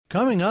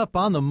Coming up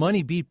on the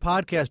Money Beat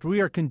podcast, we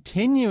are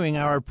continuing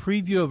our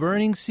preview of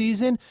earnings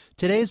season.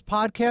 Today's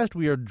podcast,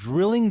 we are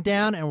drilling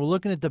down and we're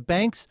looking at the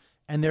banks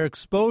and their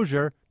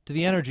exposure to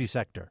the energy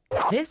sector.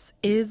 This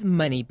is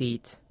Money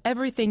Beat.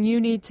 Everything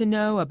you need to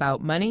know about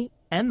money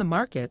and the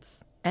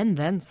markets, and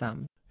then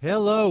some.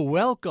 Hello,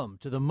 welcome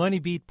to the Money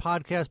Beat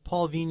podcast.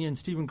 Paul Vigna and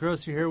Stephen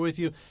Grocer here with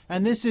you.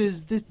 And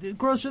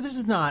Grocer, this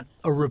is not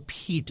a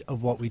repeat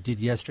of what we did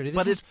yesterday.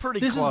 It's pretty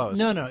close.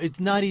 No, it's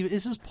not even.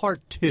 This is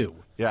part 2.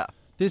 Yeah.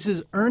 This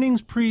is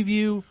earnings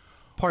preview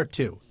part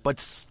 2.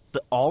 But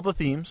all the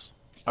themes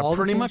are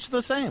pretty much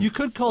the same. You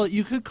could call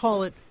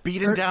it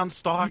beating down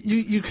stocks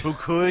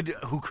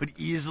who could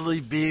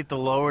easily beat the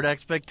lowered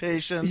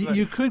expectations.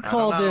 You could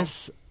call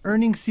this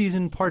earnings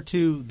season part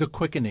 2 the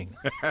quickening.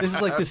 This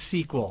is like the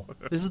sequel.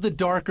 This is the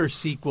darker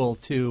sequel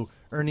to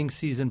earnings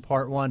season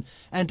part 1.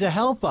 And to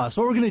help us,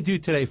 what we're going to do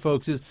today,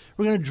 folks, is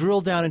we're going to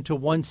drill down into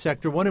one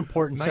sector, one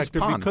important sector,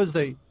 because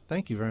they –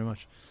 thank you very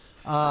much.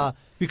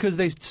 Because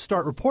they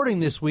start reporting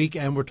this week,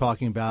 and we're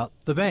talking about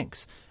the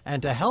banks.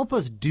 And to help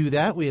us do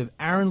that, we have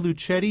Aaron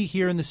Lucchetti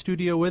here in the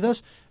studio with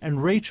us,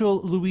 and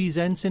Louise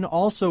Ensign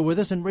also with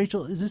us. And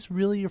Rachel, is this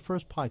really your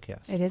first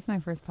podcast? It is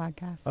my first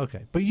podcast.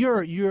 Okay, but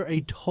you're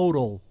a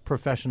total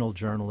professional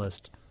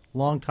journalist,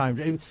 long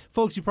time.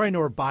 Folks, you probably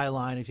know her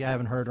byline if you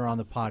haven't heard her on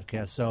the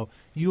podcast. So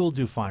you will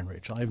do fine,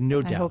 Rachel. I have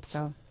no doubts. I hope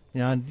so. You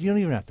don't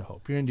even have to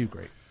hope. You're going to do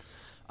great.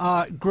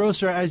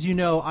 Grocer, as you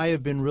know, I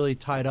have been really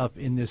tied up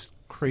in this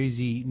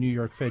crazy New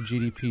York Fed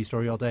GDP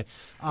story all day.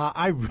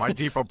 My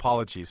deep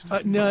apologies.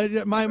 No, it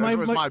was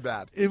my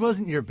bad. It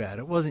wasn't your bad.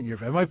 It wasn't your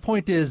bad. My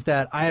point is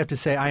that I have to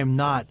say I am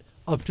not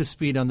up to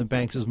speed on the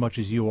banks as much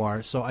as you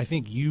are, so I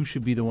think you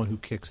should be the one who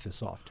kicks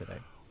this off today.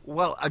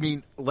 Well, I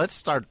mean, let's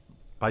start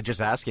by just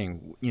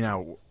asking,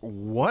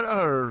 what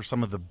are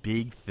some of the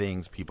big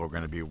things people are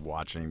going to be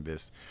watching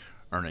this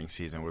earnings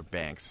season with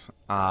banks?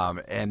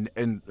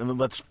 And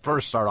let's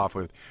first start off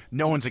with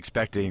no one's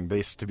expecting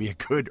this to be a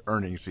good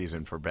earnings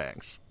season for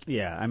banks.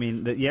 Yeah, I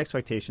mean, the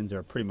expectations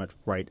are pretty much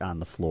right on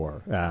the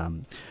floor.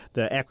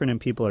 The acronym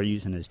people are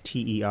using is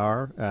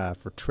TER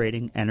for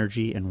trading,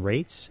 energy, and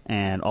rates,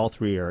 and all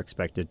three are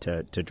expected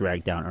to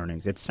drag down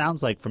earnings. It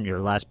sounds like from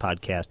your last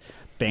podcast,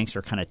 banks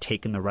are kind of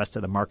taking the rest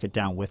of the market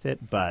down with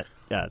it, but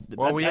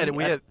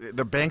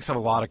the banks have a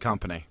lot of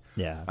company.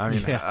 Yeah.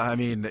 I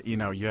mean,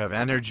 you have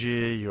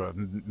energy, you have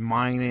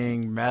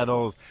mining,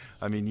 metals.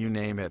 I mean, you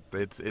name it.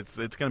 It's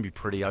going to be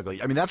pretty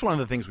ugly. I mean, that's one of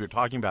the things we were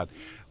talking about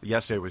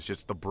yesterday was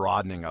just the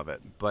broadening of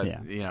it. But,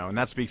 and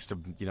that speaks to,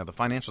 the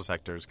financial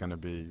sector is going to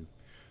be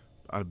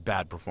a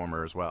bad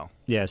performer as well.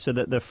 Yeah, so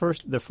the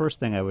first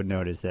thing I would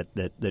note is that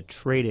the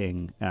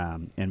trading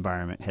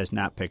environment has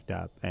not picked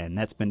up, and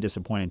that's been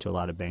disappointing to a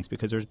lot of banks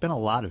because there's been a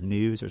lot of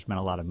news, there's been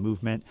a lot of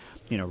movement.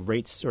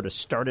 Rates sort of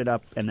started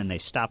up and then they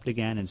stopped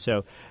again, and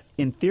so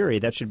in theory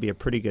that should be a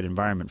pretty good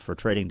environment for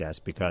trading desks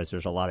because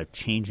there's a lot of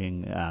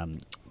changing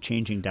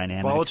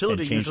dynamics.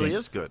 Volatility usually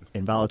is good.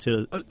 And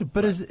volatility,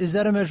 but is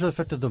that a measure of the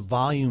fact that the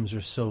volumes are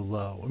so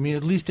low? I mean,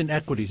 at least in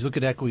equities. Look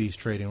at equities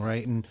trading,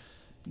 right? And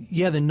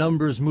yeah, the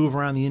numbers move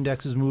around, the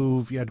indexes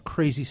move. You had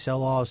crazy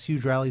sell-offs,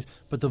 huge rallies,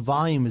 but the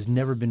volume has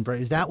never been bright.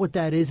 Is that what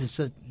that is? Is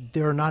that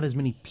there are not as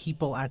many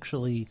people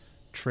actually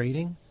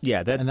trading?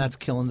 Yeah, and that's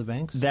killing the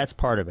banks? That's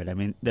part of it. I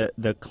mean,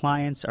 the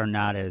clients are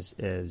not as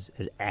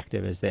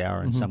active as they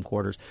are in some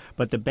quarters,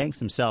 but the banks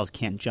themselves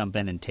can't jump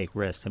in and take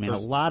risks. I mean, a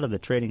lot of the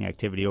trading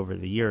activity over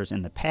the years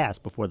in the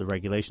past, before the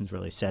regulations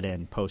really set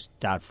in post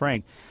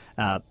Dodd-Frank,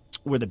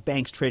 were the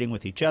banks trading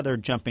with each other,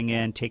 jumping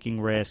in, taking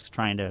risks,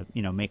 trying to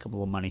make a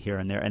little money here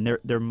and there, and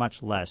they're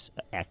much less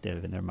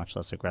active and they're much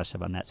less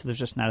aggressive on that. So there's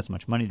just not as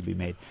much money to be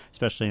made,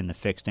 especially in the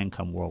fixed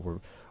income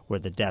world where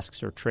the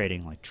desks are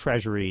trading like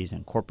treasuries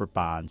and corporate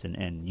bonds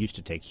and used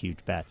to take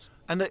huge bets.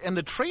 And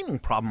the trading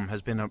problem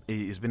has been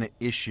an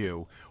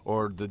issue,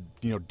 or the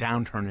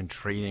downturn in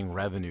trading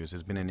revenues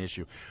has been an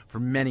issue for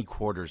many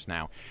quarters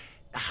now.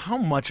 How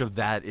much of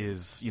that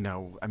is,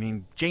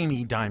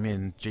 Jamie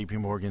Dimon, J.P.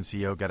 Morgan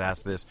CEO, got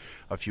asked this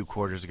a few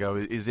quarters ago.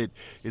 Is the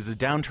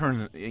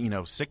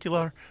downturn,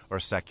 secular or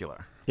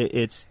secular?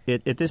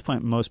 At this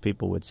point, most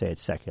people would say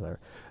it's secular.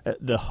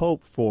 The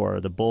hope for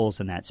the bulls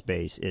in that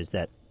space is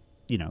that,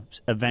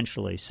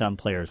 eventually some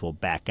players will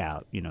back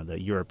out.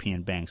 The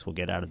European banks will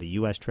get out of the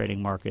U.S.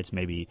 trading markets.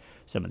 Maybe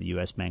some of the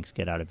U.S. banks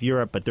get out of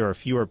Europe, but there are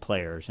fewer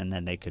players, and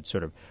then they could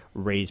sort of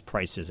raise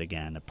prices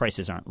again. The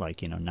prices aren't like,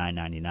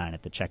 $9.99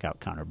 at the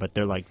checkout counter, but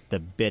they're like the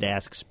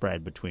bid-ask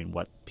spread between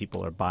what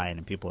people are buying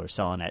and people are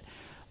selling at.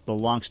 The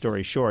long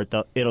story short,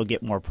 it'll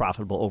get more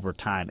profitable over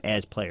time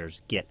as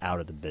players get out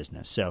of the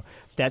business. So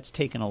that's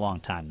taken a long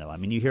time, though. I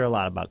mean, you hear a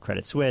lot about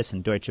Credit Suisse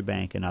and Deutsche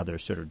Bank and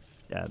others sort of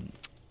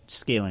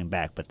scaling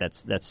back, but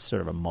that's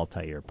sort of a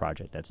multi-year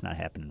project. That's not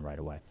happening right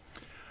away.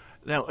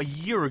 Now, a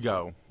year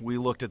ago, we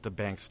looked at the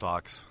bank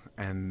stocks,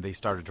 and they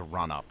started to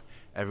run up.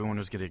 Everyone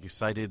was getting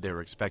excited. They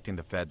were expecting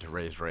the Fed to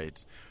raise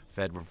rates.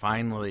 Fed were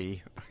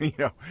finally,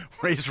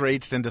 raised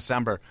rates in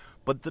December.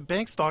 But the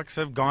bank stocks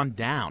have gone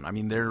down. I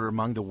mean, they're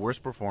among the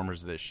worst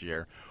performers this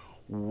year.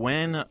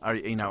 when are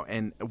they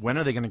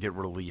going to get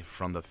relief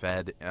from the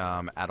Fed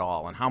at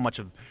all, and how much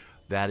of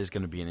that is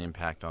going to be an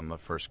impact on the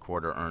first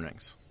quarter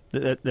earnings?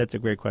 That's a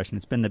great question.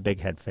 It's been the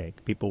big head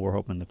fake. People were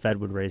hoping the Fed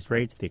would raise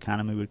rates, the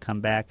economy would come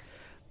back,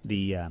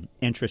 the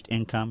interest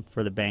income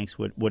for the banks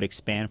would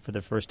expand for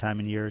the first time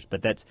in years.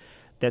 But that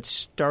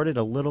started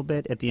a little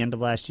bit at the end of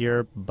last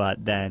year,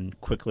 but then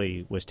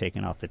quickly was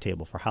taken off the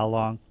table. For how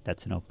long?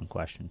 That's an open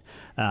question.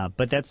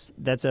 But that's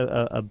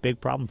a big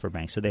problem for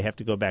banks. So they have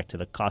to go back to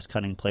the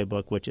cost-cutting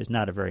playbook, which is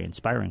not a very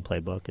inspiring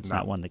playbook. It's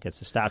not one that gets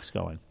the stocks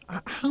going.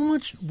 How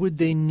much would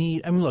they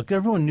need? I mean, look,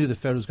 everyone knew the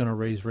Fed was going to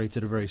raise rates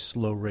at a very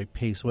slow rate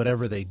pace,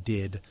 whatever they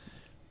did.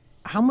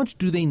 How much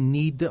do they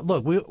need?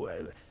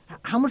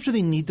 How much do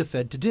they need the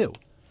Fed to do?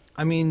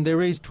 I mean, they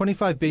raised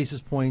 25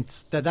 basis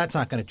points. That's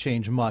not going to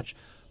change much.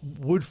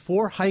 Would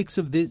four hikes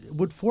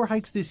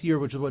this year,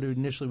 which is what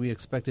initially we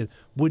expected,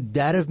 would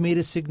that have made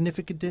a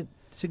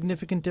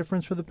significant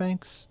difference for the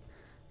banks?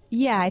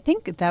 Yeah, I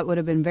think that would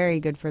have been very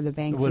good for the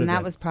banks, and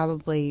that was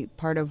probably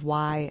part of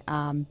why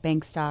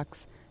bank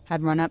stocks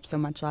had run up so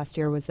much last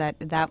year. Was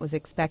that was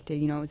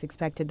expected? It was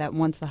expected that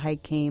once the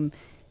hike came,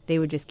 they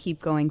would just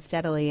keep going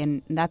steadily,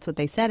 and that's what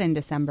they said in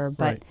December.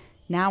 But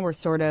now we're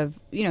sort of,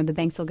 the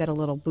banks will get a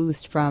little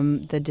boost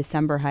from the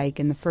December hike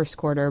in the first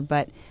quarter,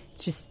 but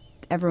it's just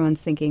everyone's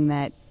thinking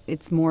that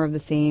it's more of the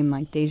same,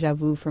 like deja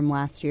vu from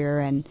last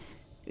year, and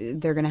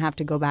they're going to have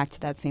to go back to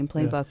that same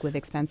playbook with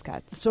expense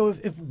cuts. So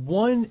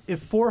if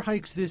four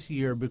hikes this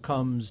year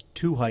becomes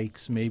two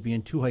hikes maybe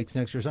and two hikes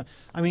next year,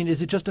 I mean,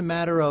 is it just a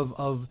matter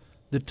of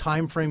the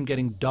time frame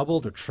getting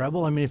doubled or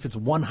trebled? I mean, if it's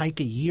one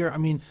hike a year, I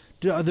mean,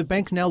 are the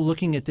banks now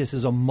looking at this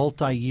as a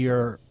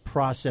multi-year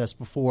process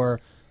before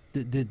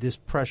this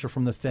pressure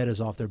from the Fed is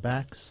off their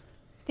backs?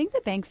 I think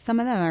the banks, some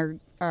of them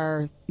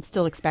are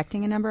still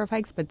expecting a number of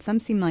hikes, but some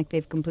seem like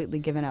they've completely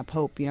given up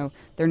hope.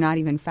 They're not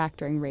even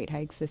factoring rate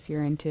hikes this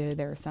year into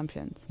their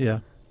assumptions. Yeah.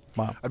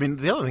 Wow. I mean,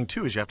 the other thing,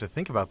 too, is you have to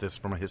think about this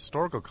from a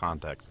historical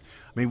context.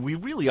 I mean, we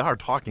really are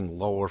talking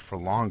lower for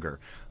longer.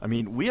 I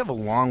mean, we have a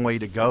long way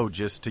to go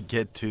just to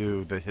get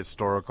to the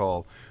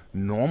historical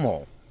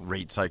normal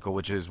rate cycle,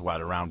 which is,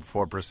 around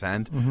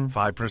 4%,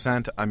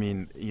 5%? I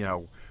mean,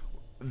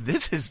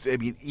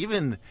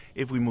 even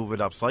if we move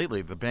it up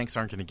slightly, the banks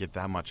aren't going to get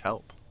that much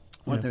help.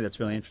 One thing that's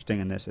really interesting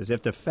in this is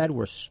if the Fed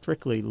were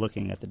strictly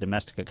looking at the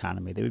domestic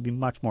economy, they would be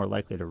much more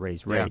likely to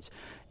raise rates.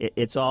 Yeah.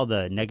 It's all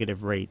the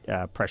negative rate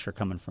pressure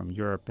coming from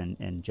Europe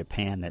and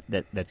Japan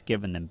that's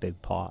given them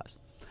big pause.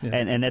 Yeah.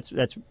 And that's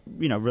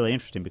really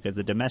interesting because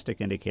the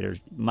domestic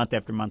indicators, month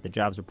after month, the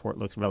jobs report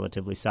looks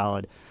relatively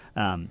solid.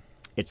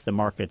 It's the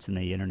markets and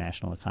the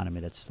international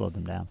economy that's slowed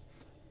them down.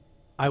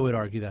 I would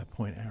argue that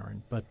point,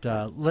 Aaron, but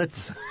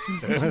let's...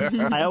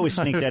 I always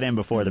sneak that in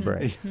before the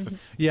break.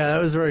 Yeah, that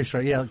was very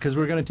strong. Yeah, because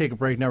we're going to take a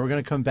break now. We're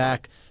going to come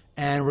back,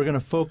 and we're going to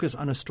focus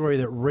on a story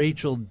that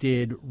Rachel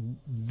did,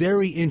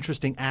 very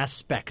interesting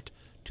aspect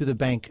to the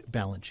bank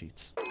balance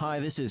sheets. Hi,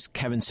 this is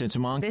Kevin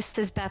Sitzemong. This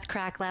is Beth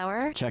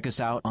Kracklauer. Check us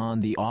out on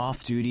the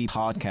Off Duty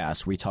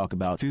podcast. We talk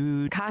about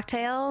food,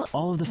 cocktails,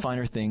 all of the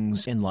finer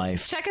things in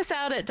life. Check us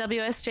out at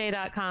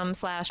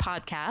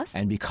WSJ.com/podcast.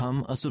 And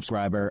become a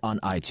subscriber on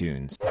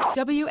iTunes.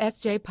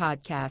 WSJ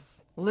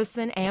Podcasts.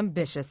 Listen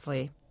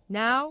ambitiously.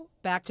 Now,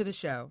 back to the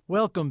show.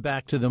 Welcome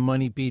back to the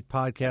Money Beat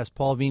podcast.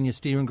 Paul Vigna,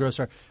 Stephen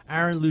Grocer,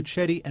 Aaron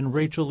Lucchetti, and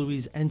Rachel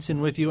Louise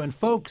Ensign with you. And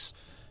folks,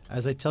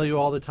 as I tell you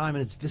all the time,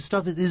 and this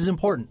stuff is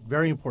important,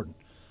 very important.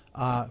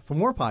 For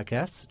more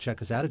podcasts,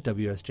 check us out at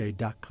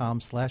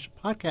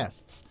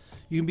WSJ.com/podcasts.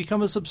 You can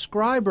become a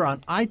subscriber on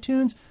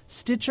iTunes,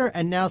 Stitcher,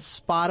 and now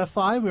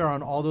Spotify. We are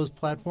on all those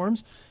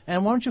platforms.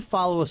 And why don't you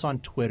follow us on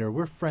Twitter?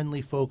 We're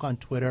friendly folk on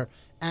Twitter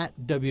at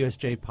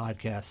WSJ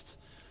Podcasts.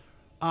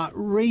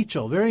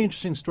 Rachel, very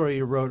interesting story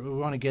you wrote. We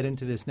want to get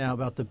into this now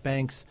about the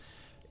banks.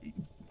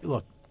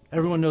 Look,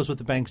 everyone knows what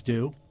the banks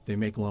do. They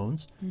make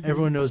loans. Mm-hmm.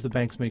 Everyone knows the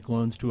banks make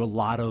loans to a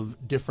lot of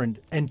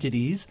different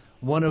entities.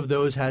 One of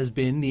those has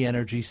been the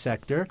energy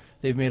sector.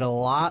 They've made a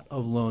lot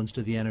of loans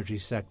to the energy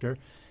sector.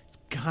 It's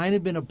kind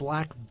of been a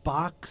black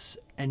box,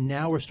 and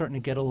now we're starting to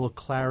get a little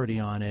clarity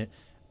on it.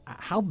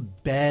 How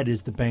bad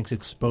is the bank's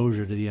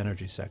exposure to the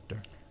energy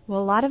sector?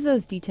 Well, a lot of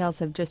those details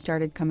have just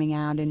started coming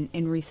out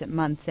in recent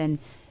months, and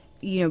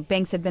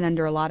banks have been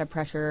under a lot of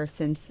pressure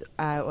since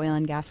oil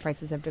and gas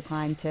prices have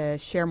declined to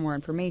share more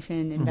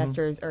information.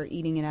 Investors are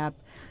eating it up.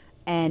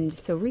 And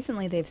so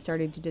recently they've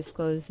started to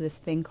disclose this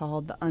thing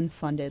called the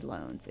unfunded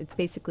loans. It's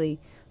basically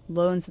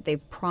loans that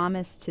they've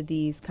promised to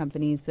these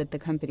companies, but the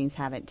companies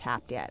haven't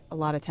tapped yet. A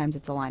lot of times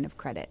it's a line of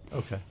credit.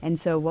 Okay. And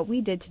so what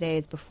we did today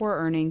is before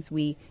earnings,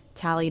 we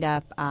tallied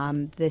up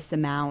this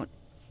amount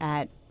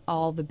at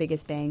all the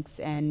biggest banks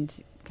and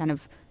kind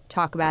of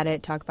talk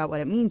about what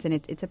it means. And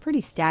it's a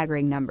pretty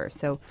staggering number.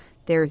 So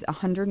there's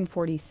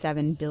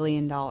 $147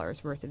 billion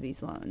worth of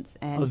these loans.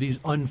 And of these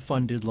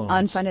unfunded loans?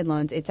 Unfunded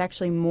loans. It's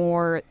actually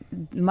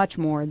much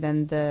more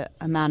than the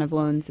amount of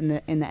loans in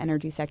the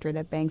energy sector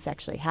that banks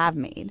actually have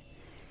made.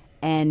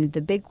 And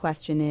the big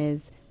question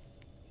is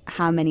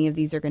how many of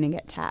these are going to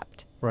get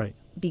tapped? Right.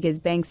 Because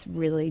banks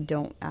really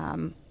don't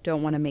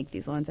don't want to make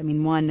these loans. I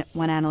mean, one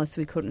analyst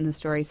we quote in the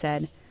story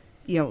said,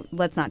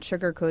 let's not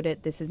sugarcoat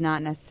it. This is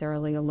not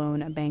necessarily a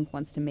loan a bank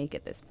wants to make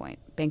at this point.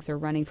 Banks are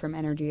running from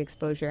energy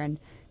exposure, and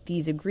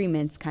these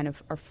agreements kind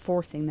of are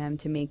forcing them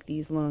to make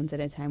these loans at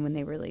a time when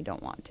they really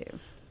don't want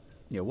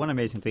to. One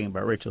amazing thing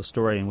about Rachel's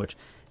story, in which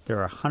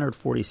there are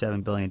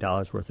 $147 billion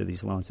worth of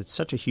these loans. It's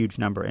such a huge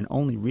number, and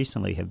only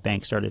recently have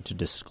banks started to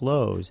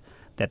disclose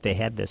that they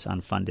had this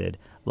unfunded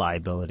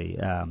liability,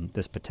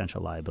 this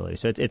potential liability.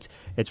 So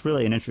it's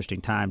really an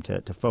interesting time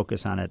to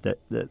focus on it.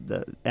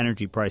 The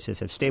energy prices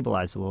have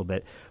stabilized a little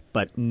bit,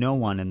 but no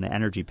one in the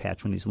energy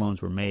patch when these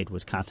loans were made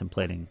was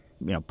contemplating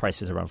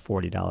prices around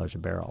 $40 a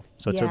barrel.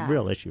 So it's a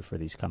real issue for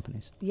these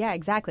companies. Yeah,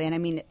 exactly. And I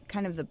mean,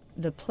 kind of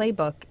the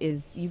playbook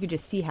is you could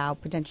just see how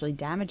potentially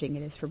damaging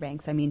it is for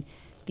banks. I mean,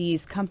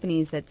 these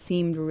companies that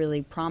seemed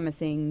really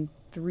promising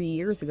 3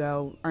 years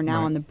ago are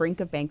now on the brink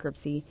of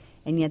bankruptcy,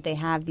 and yet they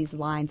have these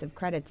lines of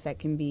credits that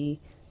can be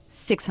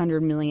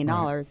 $600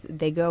 million.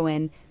 They go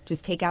in,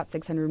 just take out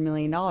 $600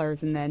 million,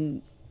 and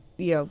then,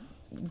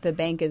 the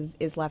bank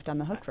is left on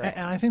the hook for it.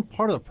 And I think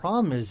part of the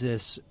problem is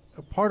this.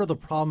 Part of the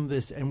problem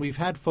is, and we've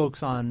had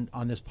folks on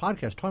this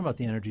podcast talking about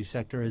the energy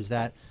sector, is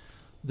that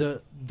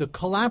the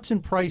collapse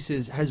in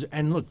prices has,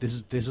 and look,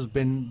 this has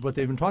been what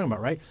they've been talking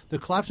about, right? The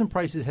collapse in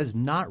prices has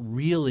not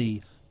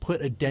really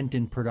put a dent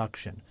in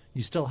production.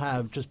 You still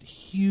have just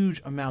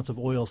huge amounts of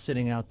oil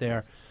sitting out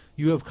there.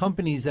 You have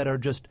companies that are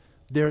just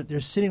they're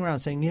sitting around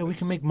saying, "Yeah, we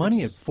can make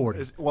money at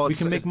 40. We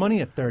can make money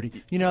at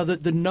 30."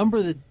 The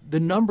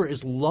number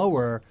is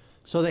lower,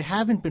 so they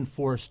haven't been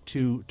forced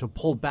to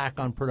pull back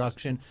on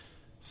production.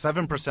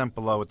 7%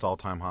 below its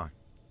all-time high.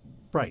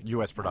 Right.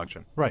 U.S.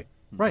 production. Right.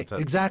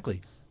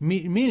 Exactly.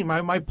 Meaning,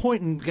 my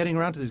point in getting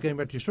around to this, getting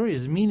back to your story,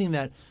 is meaning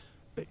that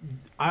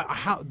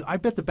I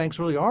bet the banks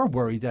really are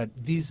worried that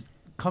these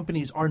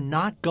companies are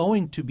not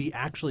going to be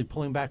actually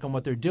pulling back on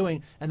what they're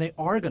doing, and they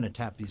are going to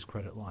tap these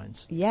credit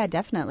lines. Yeah,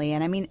 definitely.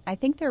 And I mean, I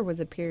think there was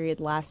a period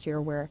last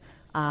year where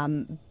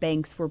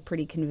banks were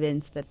pretty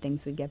convinced that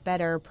things would get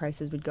better,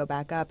 prices would go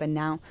back up, and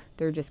now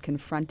they're just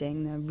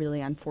confronting the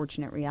really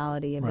unfortunate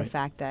reality of the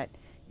fact that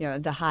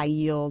the high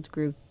yield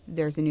group,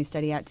 there's a new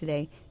study out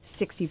today,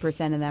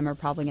 60% of them are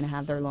probably going to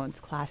have their loans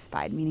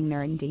classified, meaning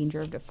they're in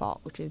danger of default,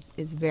 which is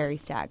very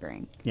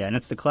staggering. Yeah, and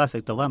it's the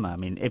classic dilemma. I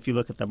mean, if you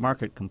look at the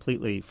market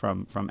completely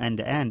from end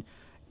to end,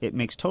 it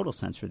makes total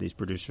sense for these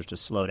producers to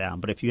slow down.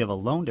 But if you have a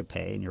loan to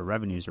pay and your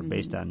revenues are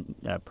based on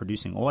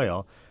producing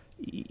oil,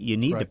 you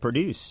need to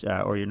produce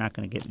or you're not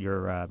going to get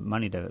your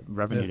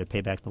revenue to pay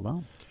back the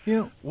loan.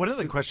 One of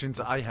the questions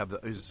I have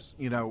is,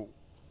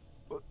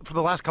 for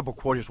the last couple of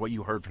quarters, what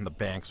you heard from the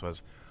banks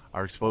was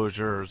our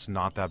exposure is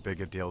not that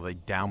big a deal. They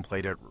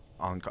downplayed it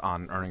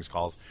on earnings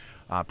calls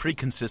pretty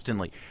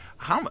consistently.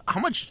 How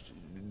much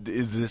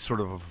is this sort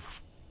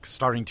of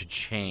starting to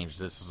change?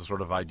 This is a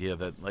sort of idea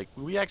that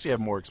we actually have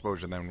more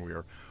exposure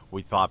than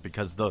we thought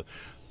because the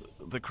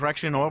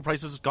correction in oil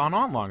prices has gone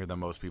on longer than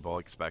most people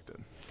expected.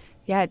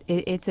 Yeah,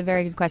 it's a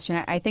very good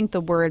question. I think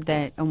the word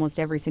that almost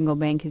every single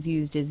bank has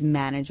used is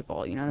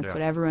manageable. That's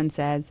what everyone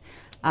says.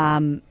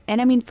 And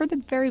I mean, for the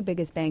very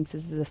biggest banks,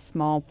 this is a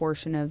small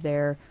portion of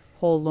their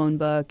whole loan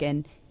book.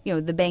 And,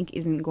 the bank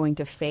isn't going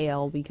to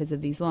fail because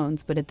of these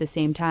loans. But at the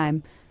same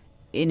time,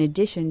 in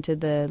addition to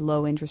the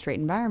low interest rate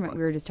environment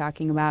we were just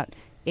talking about,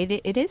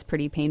 it is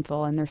pretty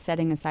painful, and they're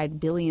setting aside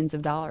billions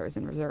of dollars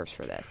in reserves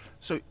for this.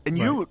 So, and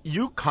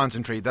you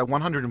concentrate, that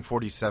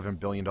 $147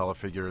 billion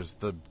figure is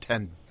the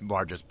 10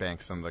 largest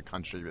banks in the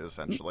country,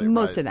 essentially.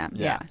 Most of them,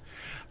 yeah.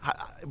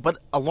 But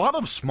a lot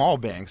of small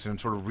banks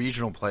and sort of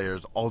regional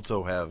players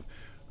also have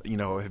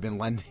been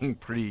lending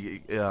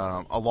pretty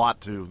a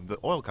lot to the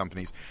oil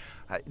companies.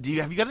 Have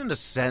you gotten a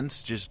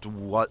sense just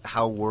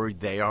how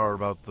worried they are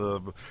about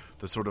the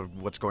sort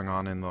of what's going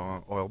on in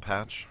the oil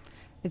patch?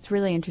 It's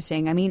really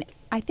interesting. I mean,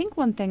 I think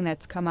one thing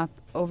that's come up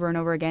over and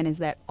over again is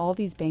that all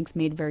these banks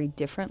made very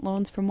different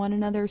loans from one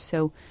another.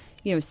 So,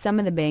 some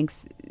of the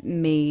banks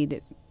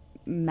made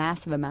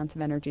massive amounts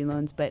of energy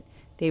loans, but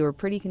they were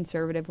pretty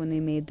conservative when they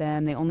made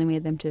them. They only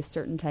made them to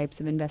certain types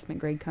of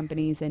investment-grade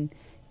companies, and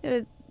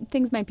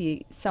things might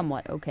be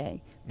somewhat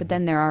okay. But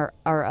then there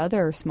are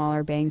other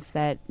smaller banks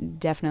that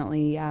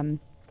definitely,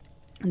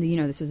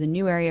 this was a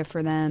new area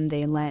for them.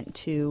 They lent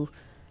to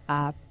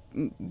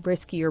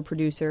riskier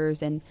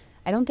producers, and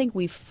I don't think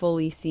we've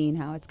fully seen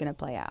how it's going to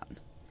play out.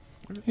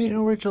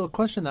 Rachel, a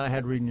question that I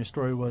had reading your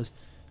story was,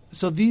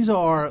 so these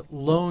are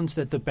loans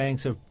that the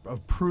banks have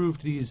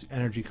approved these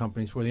energy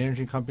companies for. The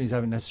energy companies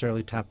haven't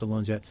necessarily tapped the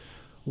loans yet.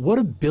 What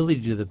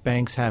ability do the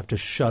banks have to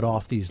shut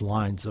off these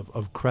lines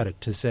of credit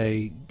to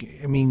say,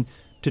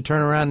 to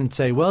turn around and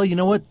say, well, you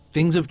know what,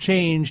 things have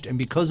changed, and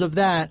because of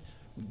that,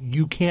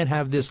 you can't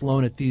have this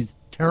loan at these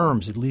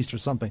terms, at least, or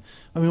something.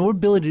 I mean,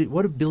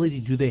 what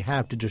ability do they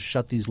have to just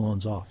shut these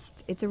loans off?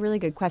 It's a really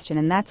good question,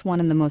 and that's one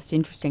of the most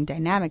interesting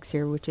dynamics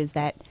here, which is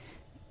that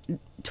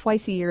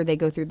twice a year they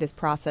go through this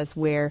process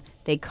where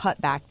they cut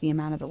back the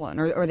amount of the loan,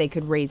 or they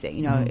could raise it,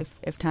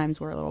 if times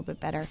were a little bit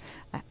better.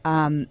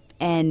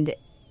 And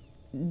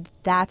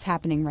that's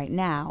happening right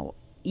now.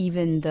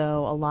 even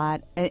though a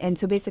lot, and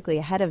so basically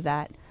ahead of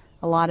that,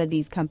 a lot of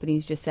these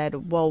companies just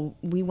said, well,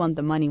 we want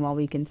the money while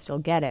we can still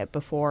get it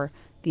before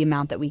the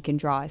amount that we can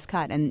draw is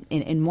cut. And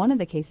in one of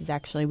the cases,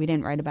 actually, we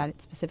didn't write about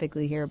it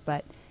specifically here,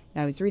 but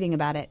I was reading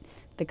about it.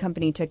 The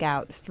company took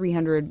out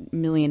 $300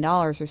 million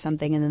or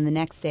something, and then the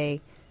next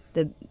day,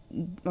 the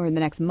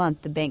next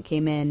month, the bank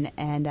came in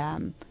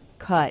and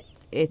cut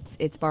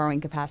its borrowing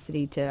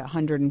capacity to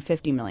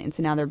 $150 million.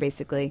 So now they're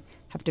basically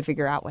have to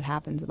figure out what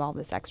happens with all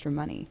this extra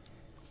money.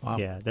 Wow.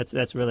 Yeah,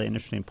 that's really an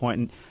interesting point.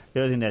 And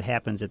the other thing that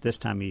happens at this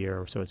time of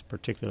year, so it's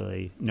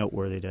particularly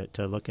noteworthy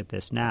to look at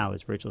this now,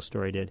 as Rachel's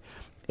story did,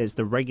 is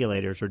the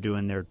regulators are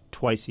doing their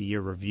twice-a-year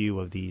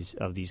review of these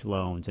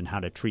loans and how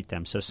to treat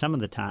them. So some of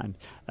the time,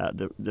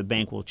 the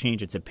bank will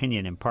change its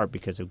opinion in part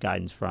because of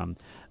guidance from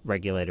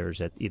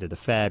regulators at either the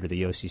Fed or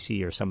the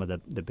OCC or some of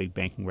the big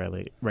banking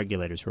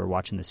regulators who are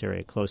watching this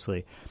area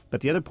closely. But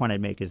the other point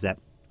I'd make is that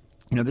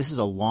this is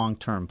a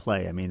long-term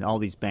play. I mean, all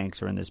these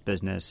banks are in this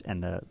business,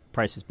 and the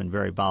price has been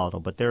very volatile.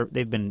 But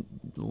they've been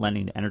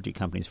lending to energy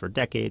companies for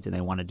decades, and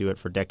they want to do it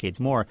for decades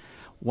more.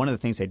 One of the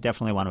things they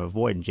definitely want to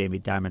avoid, and Jamie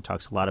Dimon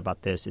talks a lot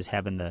about this, is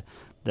having the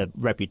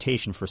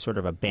reputation for sort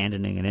of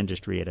abandoning an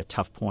industry at a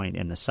tough point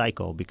in the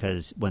cycle,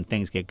 because when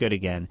things get good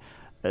again,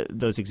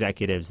 those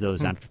executives,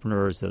 those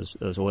entrepreneurs,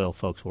 those oil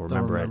folks will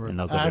remember it, and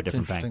they'll go to a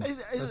different bank.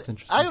 That's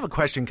interesting. I have a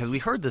question, because we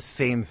heard the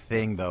same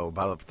thing, though,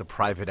 about the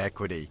private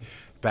equity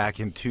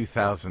back in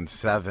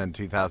 2007,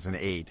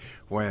 2008,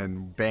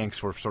 when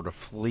banks were sort of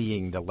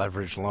fleeing the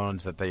leveraged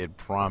loans that they had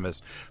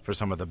promised for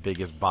some of the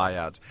biggest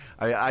buyouts.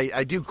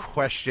 I do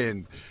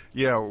question,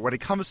 when it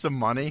comes to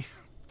money,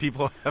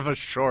 people have a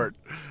short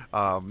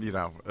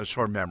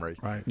memory.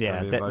 Right.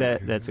 Yeah,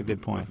 that's a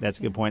good point. That's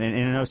a good point. And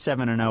in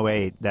 2007 and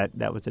 2008,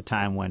 that was a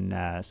time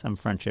when some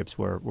friendships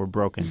were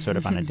broken sort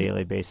of on a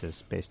daily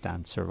basis based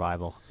on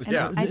survival.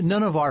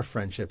 None of our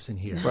friendships in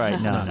here.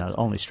 Right. No.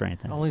 Only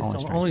strengthen.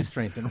 Only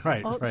strengthen.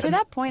 Right. Well, right. to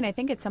that point, I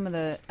think at some of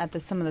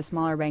the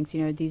smaller banks,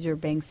 these are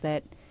banks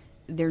that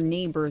they're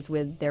neighbors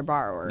with their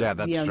borrower. Yeah,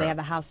 that's true. They have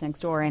a house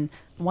next door. And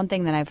one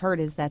thing that I've heard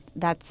is that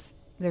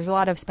there's a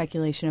lot of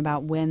speculation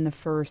about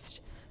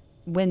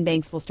when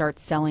banks will start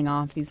selling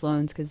off these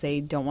loans because they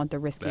don't want the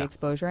risky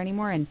exposure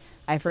anymore. And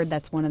I've heard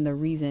that's one of the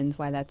reasons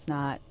why that's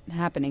not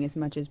happening as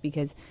much, as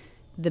because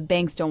the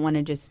banks don't want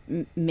to just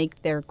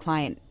make their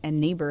client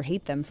and neighbor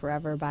hate them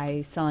forever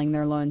by selling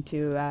their loan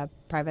to a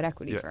private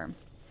equity firm.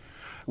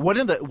 One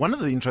of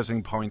the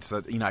interesting points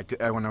that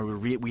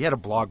we had a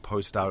blog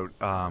post out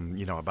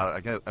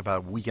about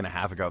a week and a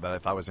half ago that I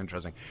thought was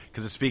interesting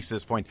because it speaks to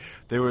this point.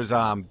 There was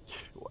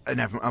and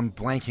I'm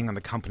blanking on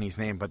the company's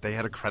name, but they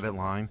had a credit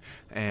line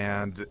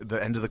and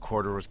the end of the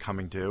quarter was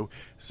coming due,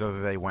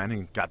 so they went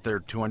and got their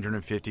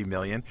 $250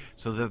 million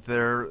so that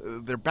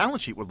their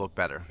balance sheet would look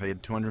better. They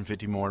had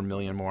 $250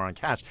 million more on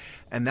cash,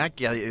 and that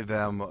gave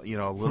them a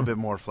little bit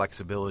more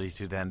flexibility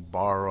to then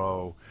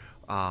borrow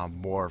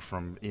more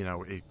from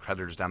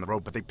creditors down the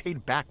road, but they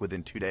paid back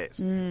within 2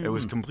 days. It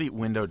was complete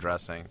window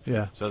dressing,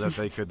 so that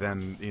they could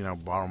then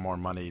borrow more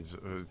money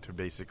to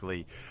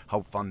basically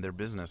help fund their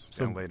business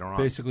later on.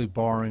 Basically,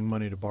 borrowing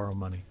money to borrow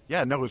money.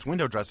 Yeah, no, it was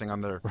window dressing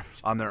on their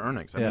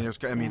earnings. And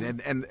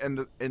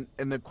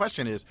the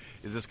question is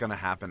this going to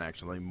happen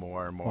actually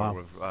more and more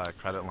with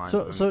credit lines?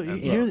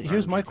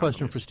 Here's my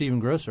question for Stephen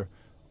Grocer: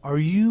 Are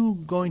you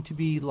going to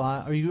be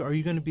live? Are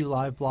you going to be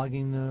live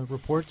blogging the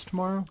reports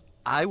tomorrow?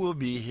 I will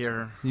be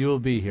here. You will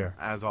be here.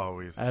 As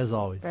always.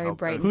 Very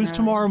bright. Who's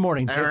tomorrow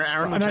morning?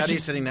 Aaron Lucchetti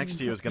sitting next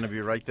to you is going to be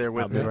right there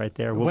with me. I'll be right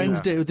there.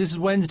 Wednesday. This is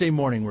Wednesday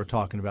morning we're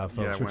talking about,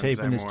 folks. We're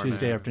taping this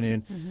Tuesday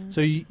afternoon. Mm-hmm.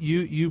 So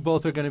you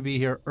both are going to be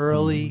here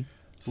early,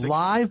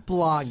 live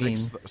blogging.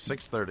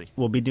 6:30.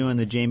 We'll be doing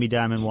the Jamie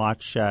Dimon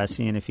watch,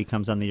 seeing if he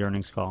comes on the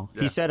earnings call.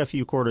 Yeah. He said a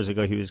few quarters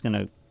ago he was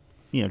going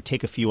to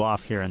take a few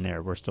off here and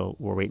there. We're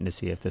waiting to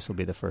see if this will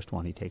be the first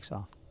one he takes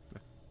off.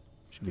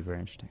 Should be very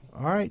interesting.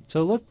 All right.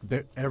 So look,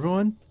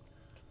 everyone,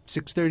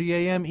 6:30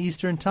 a.m.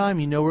 Eastern Time.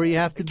 You know where you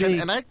have to be.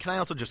 Can I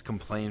also just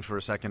complain for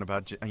a second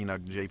about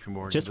J.P.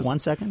 Morgan? Just 1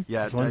 second.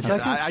 Yeah, just 1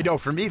 second. I know.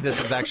 For me, this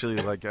is actually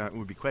it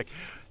would be quick.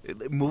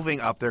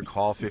 Moving up their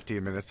call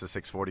 15 minutes to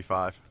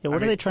 6:45. Yeah.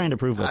 What are they trying to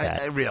prove with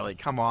that? Really?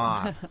 Come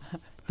on.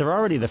 They're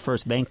already the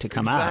first bank to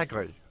come out.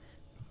 Exactly.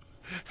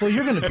 Well,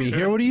 you're going to be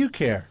here. What do you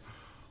care?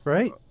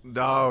 Right?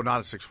 No,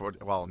 not at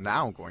 6:40. Well,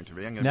 now I'm going to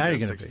be. I'm going to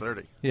be at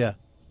 6:30. Yeah.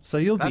 So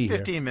you'll be here. That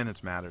 15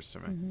 minutes matters to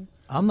me. Mm-hmm.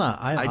 I'm not.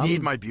 I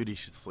need my beauty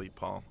sleep,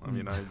 Paul. I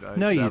mean,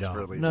 no, you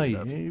don't. No,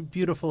 you're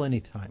beautiful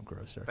anytime,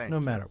 Grocer. Thanks. No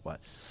matter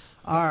what.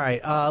 All right,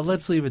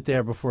 let's leave it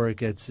there before it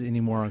gets any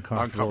more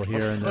uncomfortable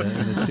here in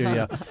the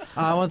studio.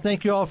 I want to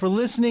thank you all for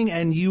listening,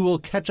 and you will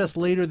catch us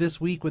later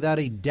this week without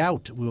a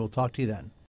doubt. We will talk to you then.